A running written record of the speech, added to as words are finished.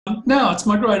Now it's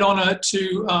my great honour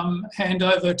to hand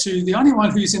over to the only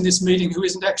one who's in this meeting who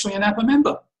isn't actually an APPA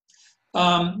member,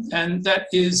 and that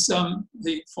is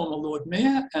the former Lord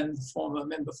Mayor and the former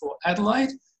member for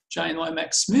Adelaide, Jane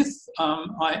Lomax Smith.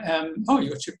 I'm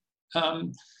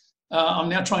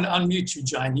now trying to unmute you,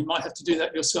 Jane. You might have to do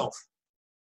that yourself.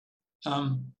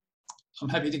 I'm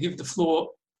happy to give the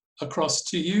floor across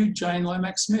to you, Jane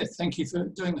Lomax Smith. Thank you for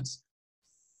doing this.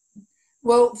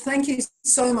 Well, thank you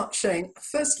so much, Shane.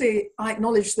 Firstly, I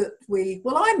acknowledge that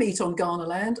I meet on Kaurna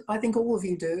land. I think all of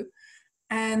you do.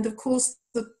 And of course,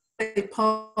 the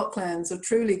parklands are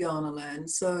truly Kaurna land,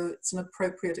 so it's an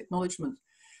appropriate acknowledgement.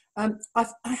 I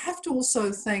have to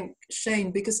also thank Shane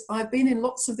because I've been in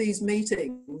lots of these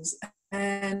meetings,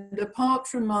 and apart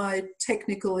from my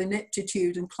technical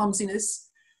ineptitude and clumsiness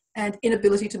and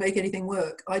inability to make anything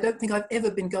work, I don't think I've ever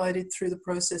been guided through the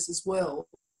process as well,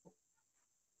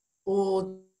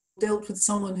 or dealt with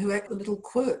someone who had the little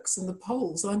quirks and the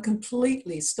polls. I'm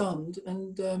completely stunned,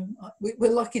 and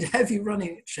we're lucky to have you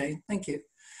running it, Shane. Thank you.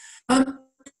 I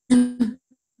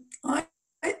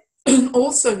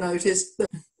also noticed that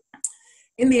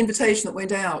in the invitation that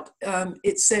went out,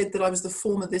 it said that I was the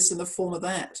former this and the former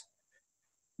that,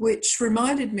 which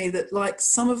reminded me that, like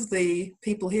some of the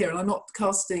people here, and I'm not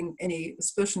casting any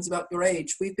aspersions about your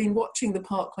age, we've been watching the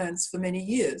parklands for many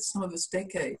years, some of us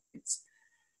decades.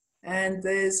 And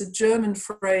there's a German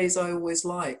phrase I always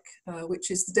like,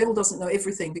 which is the devil doesn't know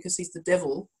everything because he's the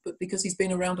devil, but because he's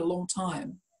been around a long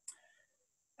time.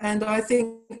 And I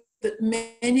think that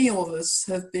many of us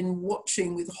have been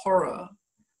watching with horror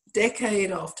decade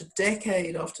after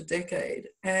decade after decade,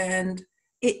 and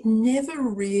it never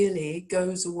really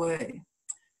goes away.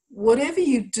 Whatever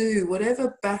you do,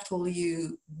 whatever battle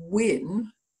you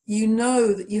win, you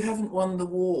know that you haven't won the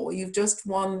war. You've just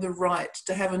won the right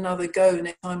to have another go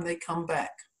next time they come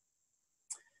back.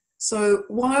 So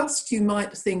whilst you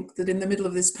might think that in the middle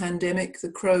of this pandemic,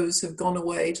 the crows have gone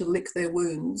away to lick their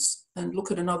wounds and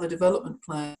look at another development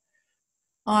plan,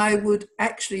 I would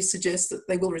actually suggest that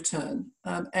they will return,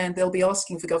 and they'll be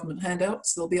asking for government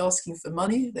handouts. They'll be asking for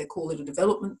money. They call it a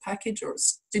development package or a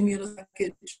stimulus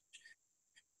package.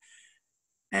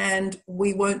 And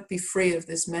we won't be free of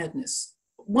this madness.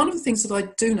 One of the things that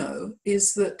I do know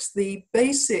is that the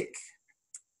basic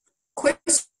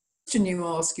question you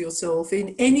ask yourself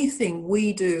in anything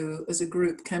we do as a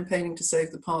group campaigning to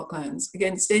save the parklands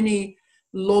against any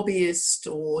lobbyist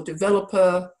or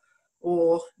developer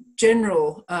or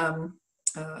general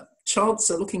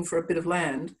chancer looking for a bit of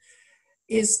land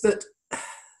is that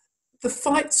the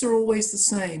fights are always the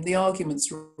same, the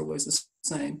arguments are always the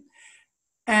same.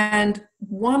 And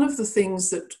one of the things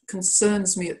that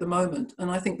concerns me at the moment, and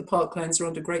I think the parklands are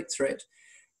under great threat,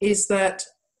 is that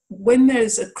when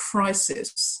there's a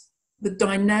crisis, the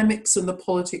dynamics and the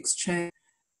politics change.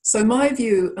 So my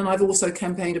view, and I've also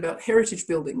campaigned about heritage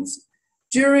buildings,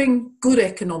 during good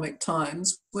economic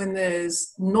times, when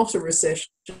there's not a recession,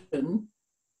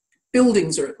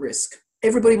 buildings are at risk.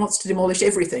 Everybody wants to demolish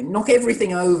everything, knock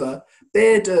everything over,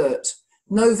 bare dirt,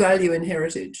 no value in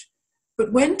heritage.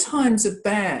 But when times are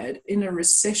bad, in a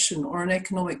recession or an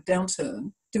economic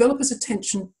downturn, developers'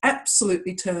 attention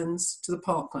absolutely turns to the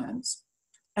parklands.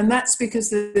 And that's because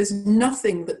there's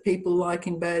nothing that people like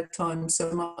in bad times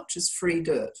so much as free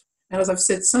dirt. And as I've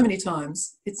said so many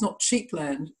times, it's not cheap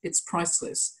land, it's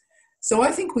priceless. So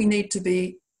I think we need to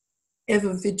be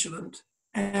ever vigilant.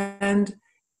 And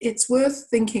it's worth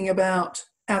thinking about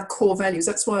our core values.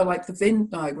 That's why I like the Venn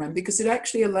diagram, because it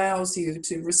actually allows you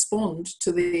to respond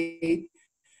to the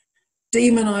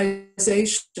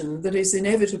demonization that is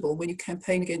inevitable when you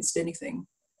campaign against anything.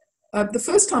 The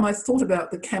first time I thought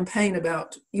about the campaign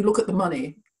about, you look at the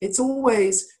money, it's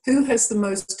always who has the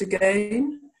most to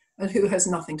gain and who has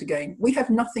nothing to gain. We have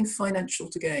nothing financial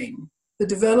to gain. The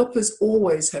developers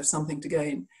always have something to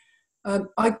gain.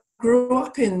 I grew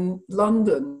up in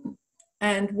London,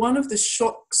 and one of the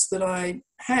shocks that I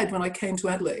had when I came to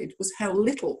Adelaide was how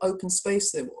little open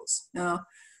space there was. Now,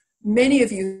 many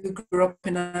of you who grew up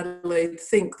in Adelaide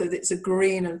think that it's a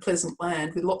green and pleasant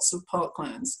land with lots of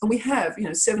parklands. And we have,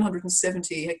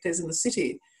 770 hectares in the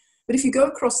city. But if you go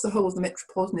across the whole of the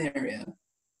metropolitan area,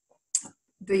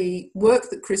 the work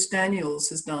that Chris Daniels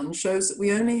has done shows that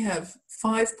we only have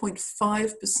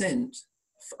 5.5%,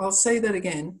 I'll say that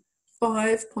again,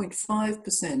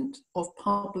 5.5% of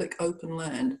public open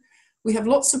land. We have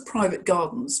lots of private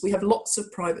gardens, we have lots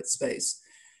of private space.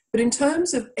 But in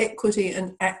terms of equity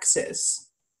and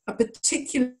access,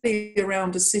 particularly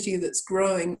around a city that's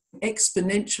growing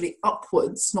exponentially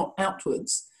upwards, not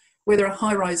outwards, where there are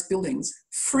high-rise buildings,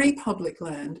 free public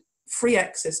land, free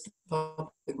access to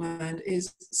public land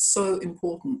is so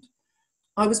important.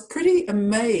 I was pretty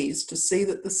amazed to see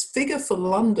that this figure for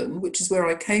London, which is where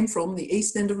I came from, the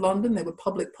East End of London, there were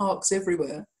public parks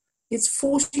everywhere, it's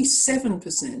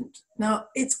 47%. Now,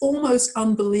 it's almost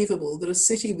unbelievable that a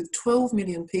city with 12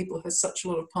 million people has such a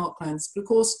lot of parklands. But of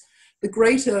course, the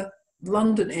greater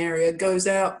London area goes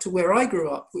out to where I grew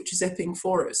up, which is Epping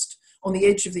Forest, on the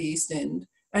edge of the East End.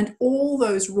 And all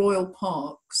those royal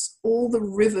parks, all the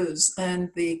rivers and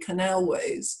the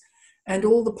canalways, and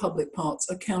all the public parks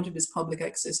are counted as public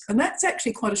access. And that's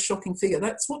actually quite a shocking figure.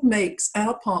 That's what makes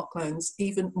our parklands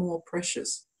even more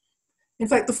precious. In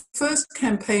fact, the first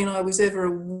campaign I was ever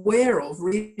aware of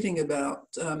reading about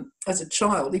as a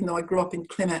child, even though I grew up in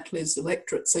Clem Attlee's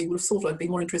electorate, so you would have thought I'd be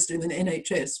more interested in the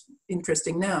NHS,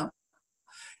 interesting now,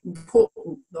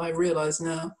 important, I realise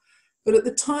now. But at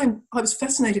the time, I was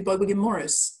fascinated by William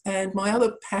Morris, and my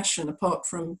other passion, apart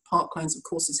from parklands, of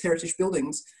course, is heritage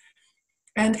buildings.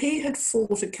 And he had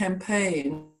fought a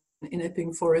campaign in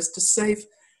Epping Forest to save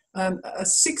a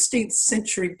 16th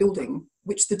century building,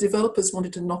 which the developers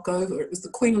wanted to knock over. It was the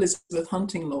Queen Elizabeth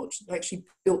Hunting Lodge, actually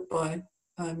built by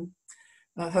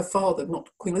her father, not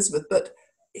Queen Elizabeth, but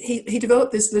he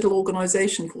developed this little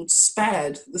organisation called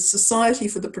SPAD, the Society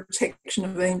for the Protection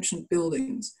of Ancient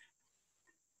Buildings.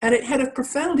 And it had a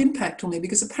profound impact on me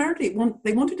because apparently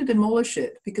they wanted to demolish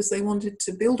it because they wanted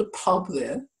to build a pub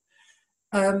there.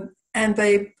 And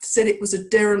they said it was a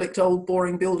derelict, old,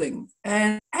 boring building.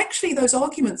 And actually, those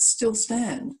arguments still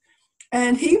stand.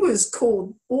 And he was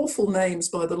called awful names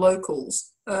by the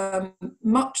locals,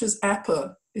 much as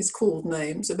APPA is called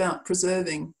names about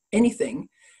preserving anything.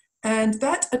 And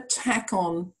that attack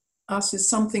on us is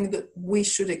something that we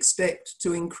should expect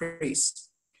to increase.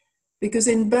 Because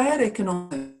in bad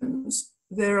economics,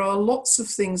 there are lots of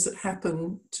things that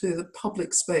happen to the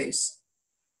public space.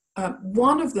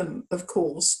 One of them, of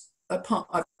course,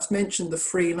 I've mentioned the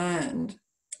free land,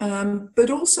 but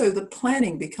also the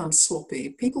planning becomes sloppy.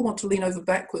 People want to lean over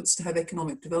backwards to have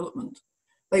economic development.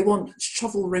 They want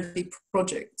shovel-ready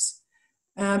projects.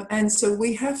 And so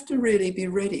we have to really be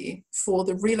ready for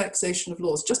the relaxation of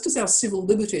laws, just as our civil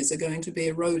liberties are going to be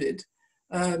eroded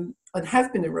and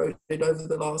have been eroded over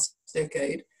the last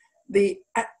decade.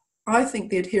 I think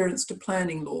the adherence to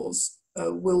planning laws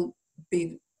will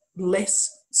be less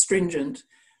stringent,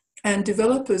 and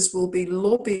developers will be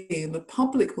lobbying, the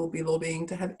public will be lobbying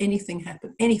to have anything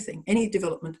happen, anything, any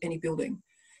development, any building.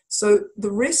 So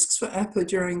the risks for APPA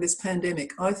during this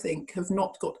pandemic, I think, have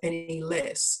not got any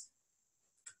less.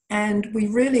 And we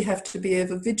really have to be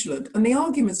ever vigilant. And the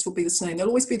arguments will be the same. There'll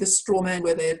always be the straw man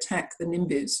where they attack the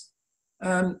NIMBYs.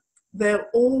 They'll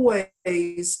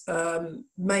always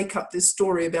make up this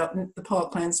story about the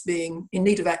parklands being in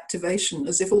need of activation,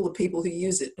 as if all the people who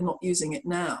use it are not using it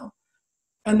now.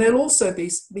 And they'll also be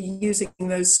using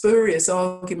those spurious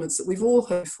arguments that we've all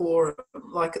heard before,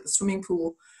 like at the swimming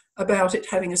pool, about it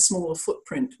having a smaller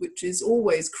footprint, which is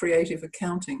always creative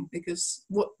accounting, because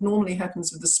what normally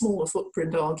happens with the smaller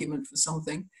footprint argument for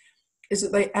something is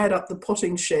that they add up the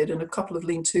potting shed and a couple of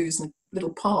lean-tos and a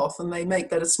little path, and they make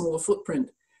that a smaller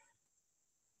footprint.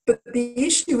 But the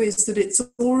issue is that it's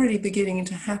already beginning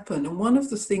to happen. And one of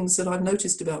the things that I've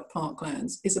noticed about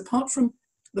parklands is, apart from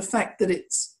the fact that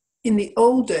it's in the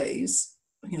old days,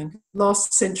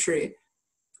 last century,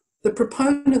 the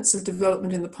proponents of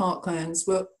development in the parklands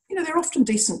were, they're often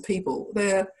decent people.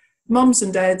 They're mums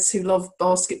and dads who love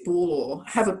basketball or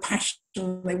have a passion.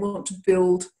 They want to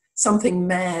build something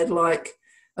mad like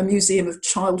a museum of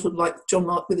childhood, like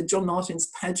with a John Martin's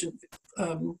pageant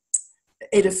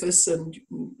edifice and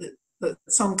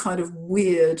some kind of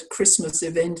weird Christmas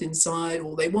event inside,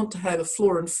 or they want to have a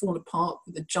flora and fauna park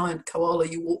with a giant koala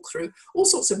you walk through, all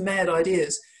sorts of mad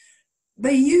ideas.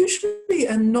 They usually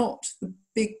are not the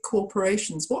big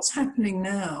corporations. What's happening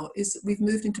now is that we've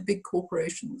moved into big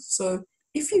corporations. So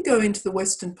if you go into the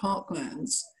Western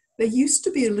Parklands, there used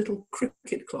to be a little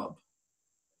cricket club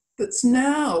that's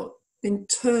now been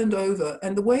turned over,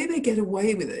 and the way they get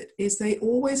away with it is they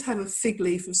always have a fig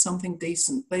leaf of something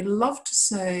decent. They love to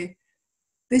say,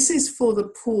 this is for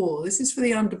the poor, this is for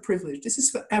the underprivileged, this is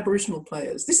for Aboriginal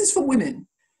players, this is for women.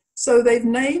 So they've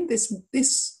named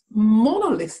this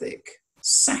monolithic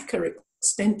Saka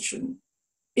extension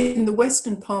in the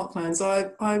Western Parklands.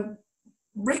 I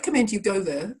recommend you go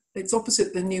there. It's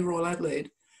opposite the new Royal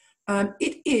Adelaide.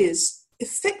 It is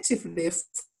effectively a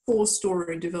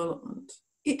 4-storey development.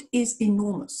 It is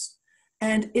enormous.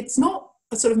 And it's not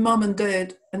a sort of mum and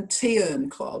dad and tea urn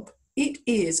club. It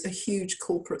is a huge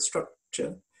corporate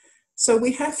structure. So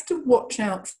we have to watch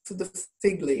out for the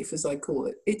fig leaf, as I call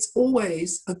it. It's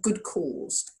always a good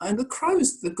cause. And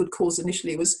the good cause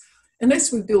initially was,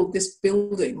 unless we build this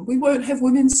building, we won't have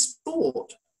women's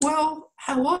sport. Well,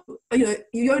 how, you know,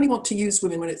 you only want to use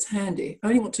women when it's handy.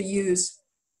 Only want to use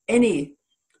any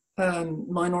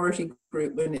minority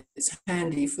group when it's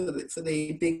handy for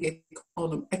the big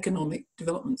economic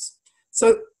developments.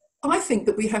 So I think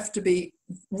that we have to be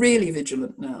really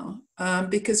vigilant now,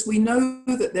 because we know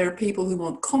that there are people who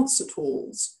want concert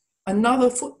halls, another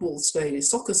football stadium,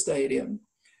 soccer stadium.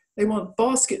 They want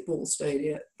basketball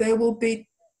stadia. There will be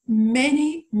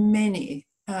many, many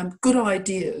good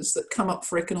ideas that come up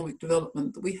for economic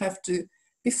development that we have to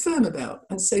be firm about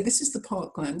and say, this is the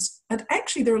parklands. And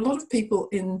actually, there are a lot of people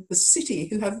in the city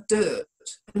who have dirt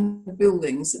and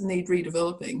buildings that need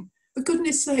redeveloping. For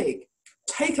goodness sake,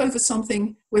 take over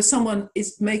something where someone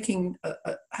is making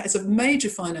has a major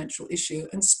financial issue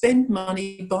and spend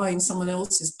money buying someone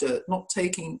else's dirt, not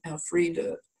taking our free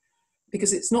dirt,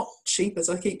 because it's not cheap, as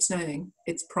I keep saying,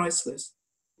 it's priceless.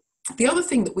 The other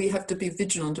thing that we have to be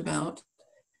vigilant about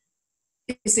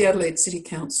is the Adelaide City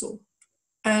Council.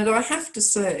 And I have to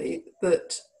say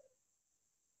that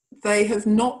they have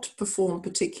not performed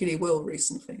particularly well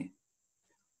recently.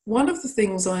 One of the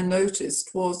things I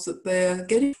noticed was that they're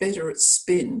getting better at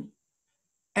spin.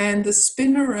 And the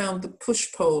spin around the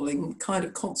push polling kind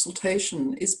of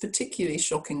consultation is particularly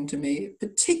shocking to me,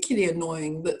 particularly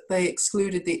annoying that they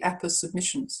excluded the APPA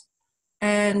submissions.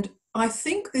 And I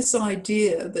think this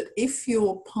idea that if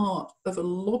you're part of a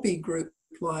lobby group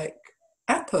like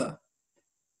APPA,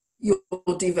 you're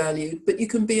devalued, but you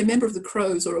can be a member of the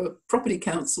Crows or a property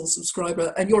council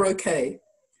subscriber and you're okay.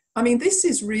 I mean, this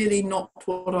is really not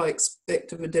what I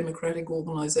expect of a democratic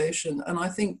organisation. And I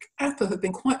think APPA have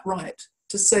been quite right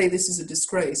to say this is a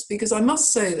disgrace, because I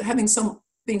must say that having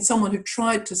been someone who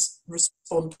tried to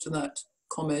respond to that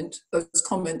comment, those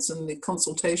comments and the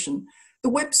consultation,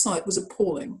 the website was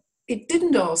appalling. It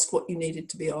didn't ask what you needed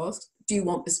to be asked. Do you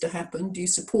want this to happen? Do you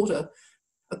support a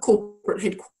corporate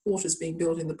headquarters being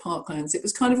built in the parklands? It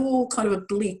was kind of a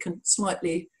bleak and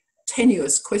slightly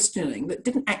tenuous questioning that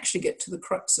didn't actually get to the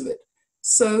crux of it.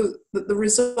 So that the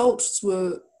results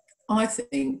were, I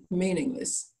think,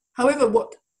 meaningless. However,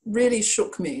 what really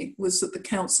shook me was that the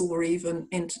council were even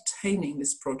entertaining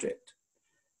this project.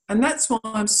 And that's why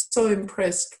I'm so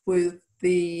impressed with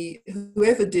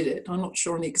whoever did it, I'm not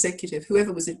sure on the executive,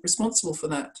 whoever was responsible for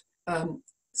that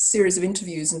series of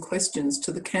interviews and questions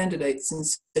to the candidates in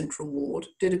Central Ward,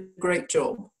 did a great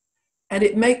job. And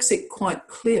it makes it quite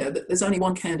clear that there's only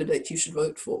one candidate you should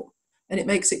vote for. And it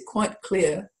makes it quite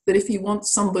clear that if you want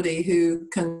somebody who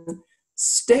can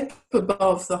step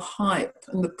above the hype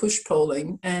and the push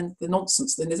polling and the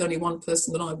nonsense, then there's only one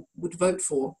person that I would vote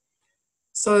for.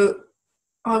 So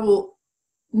I will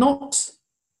not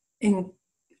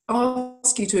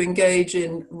ask you to engage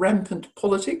in rampant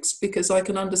politics, because I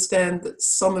can understand that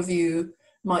some of you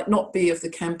might not be of the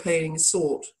campaigning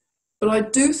sort. But I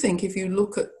do think if you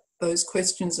look at those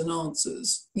questions and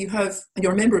answers, and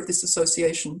you're a member of this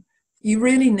association, you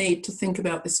really need to think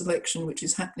about this election, which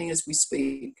is happening as we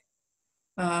speak.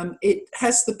 It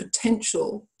has the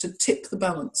potential to tip the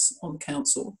balance on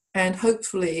council and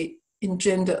hopefully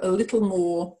engender a little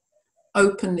more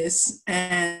openness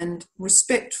and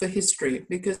respect for history,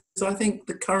 because I think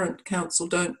the current council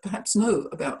don't perhaps know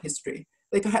about history.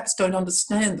 They perhaps don't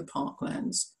understand the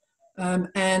parklands.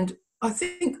 And I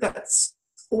think that's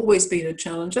always been a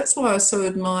challenge. That's why I so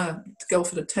admire, to go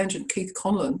off at a tangent, Keith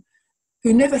Conlon,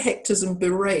 who never hectors and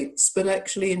berates, but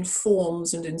actually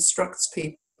informs and instructs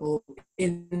people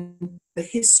in the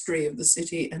history of the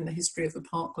city and the history of the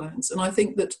parklands. And I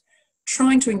think that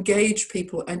trying to engage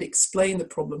people and explain the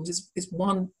problems is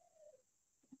one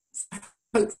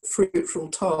fruitful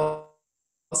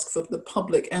task for the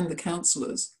public and the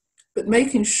councillors, but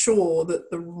making sure that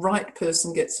the right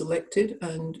person gets elected.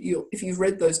 And if you've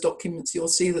read those documents, you'll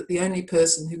see that the only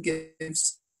person who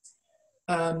gives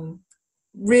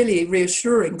really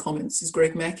reassuring comments is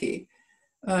Greg Mackey,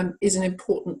 is an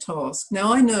important task.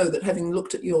 Now, I know that having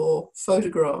looked at your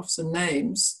photographs and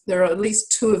names, there are at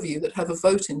least 2 of you that have a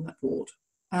vote in that ward.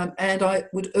 And I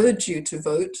would urge you to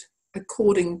vote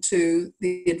according to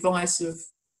the advice of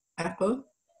APPA.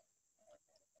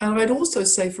 And I'd also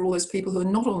say for all those people who are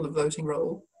not on the voting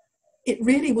roll, it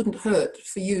really wouldn't hurt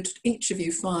for you to, each of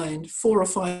you, find 4 or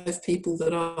 5 people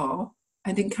that are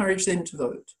and encourage them to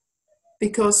vote.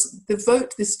 Because the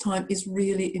vote this time is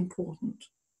really important.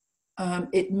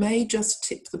 It may just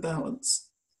tip the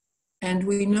balance. And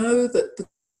we know that the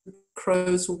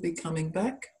Crows will be coming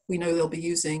back. We know they'll be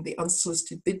using the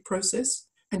unsolicited bid process.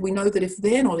 And we know that if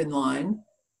they're not in line,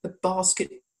 the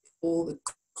basketball, the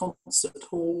concert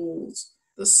halls,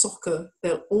 the soccer,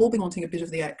 they'll all be wanting a bit of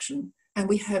the action. And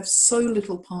we have so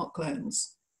little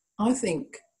parklands. I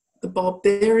think the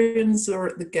barbarians are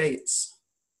at the gates.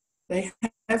 They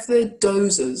have their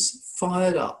dozers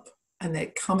fired up and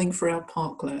they're coming for our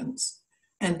parklands.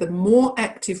 And the more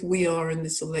active we are in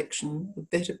this election, the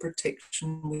better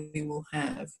protection we will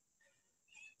have.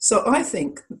 So I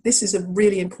think this is a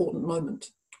really important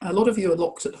moment. A lot of you are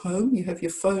locked at home. You have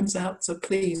your phones out, so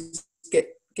please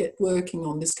get working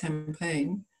on this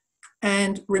campaign.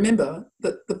 And remember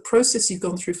that the process you've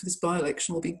gone through for this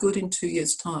by-election will be good in 2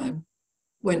 years' time,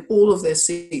 when all of their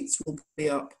seats will be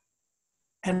up.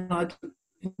 And I'd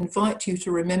invite you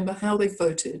to remember how they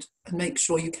voted and make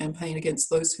sure you campaign against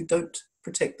those who don't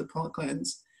protect the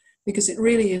parklands, because it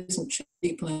really isn't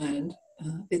cheap land,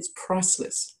 it's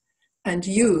priceless. And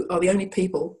you are the only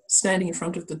people standing in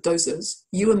front of the dozers,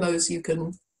 you and those you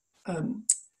can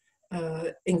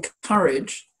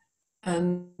encourage.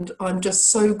 And I'm just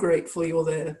so grateful you're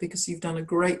there, because you've done a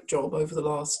great job over the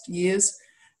last years.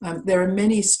 There are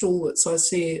many stalwarts I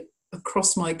see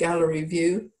across my gallery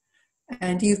view,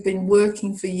 and you've been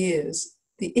working for years.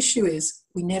 The issue is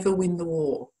we never win the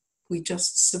war. We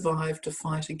just survive to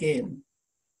fight again.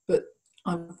 But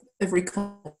I've every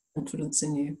confidence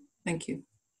in you. Thank you.